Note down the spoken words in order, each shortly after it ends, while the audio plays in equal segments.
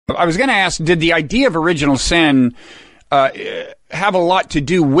I was going to ask, did the idea of original sin have a lot to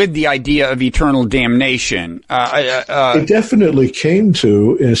do with the idea of eternal damnation? It definitely came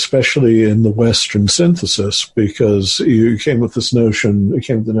to, especially in the Western synthesis, because you came with the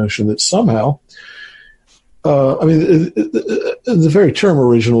notion that somehow, the very term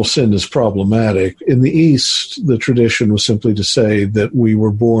original sin is problematic. In the East, the tradition was simply to say that we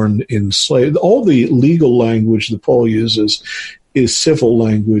were born enslaved. All the legal language that Paul uses is civil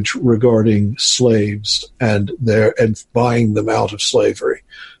language regarding slaves and buying them out of slavery.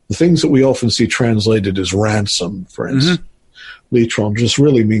 The things that we often see translated as ransom, for instance, litron, just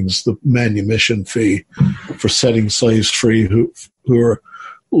really means the manumission fee for setting slaves free who are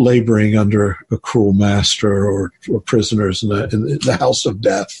laboring under a cruel master or prisoners in the house of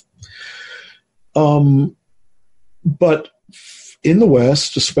death. But in the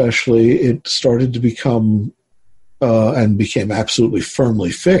West, especially, it started to become and became absolutely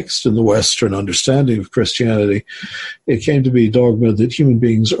firmly fixed in the Western understanding of Christianity. It came to be dogma that human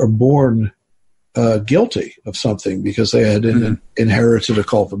beings are born guilty of something because they had inherited a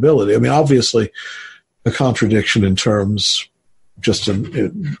culpability. I mean, obviously, a contradiction in terms, just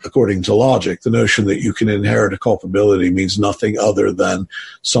according to logic. The notion that you can inherit a culpability means nothing other than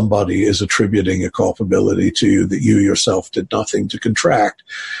somebody is attributing a culpability to you that you yourself did nothing to contract.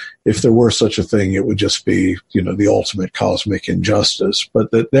 If there were such a thing, it would just be, the ultimate cosmic injustice. But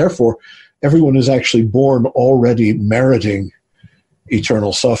that therefore, everyone is actually born already meriting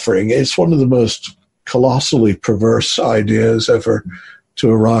eternal suffering. It's one of the most colossally perverse ideas ever to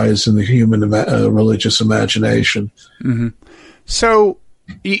arise in the human religious imagination. Mm-hmm. So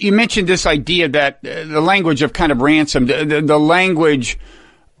you mentioned this idea that the language of kind of ransom, the language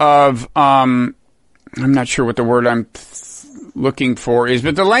of, I'm not sure what the word I'm looking for is,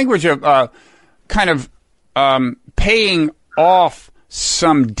 but the language of paying off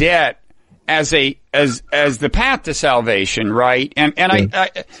some debt as the path to salvation, right? And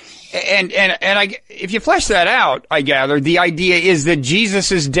if you flesh that out, I gather the idea is that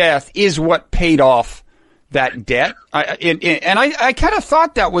Jesus's death is what paid off that debt. I kind of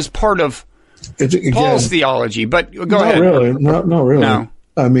thought that was part of Paul's theology, but go ahead. Not really. No.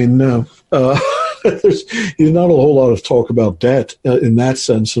 I mean, no. There's not a whole lot of talk about debt in that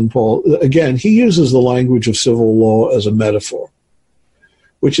sense in Paul. Again, he uses the language of civil law as a metaphor,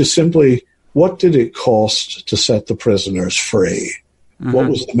 which is simply, what did it cost to set the prisoners free? Mm-hmm. What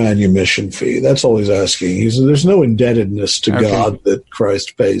was the manumission fee? That's all he's asking. There's no indebtedness to God that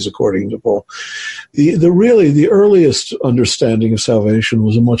Christ pays, according to Paul. The earliest understanding of salvation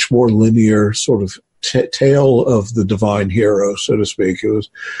was a much more linear sort of tale of the divine hero, so to speak. It was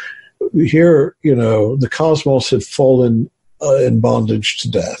here, the cosmos had fallen in bondage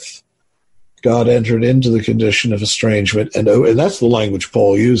to death. God entered into the condition of estrangement, and that's the language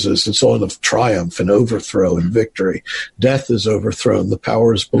Paul uses. It's one of triumph and overthrow and victory. Death is overthrown. The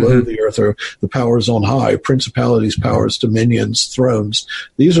powers below the earth are the powers on high, principalities, powers, dominions, thrones.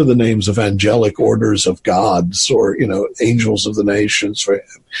 These are the names of angelic orders of gods or, angels of the nations for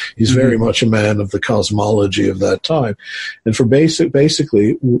him. He's very much a man of the cosmology of that time. And for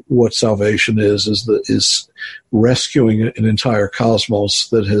basically what salvation is rescuing an entire cosmos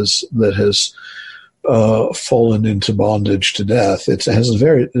that has fallen into bondage to death. It has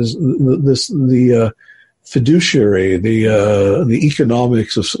the fiduciary, the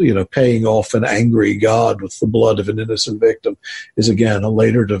economics of paying off an angry God with the blood of an innocent victim is again a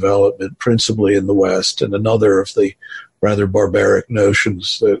later development, principally in the West, and another of the rather barbaric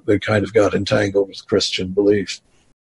notions that kind of got entangled with Christian belief.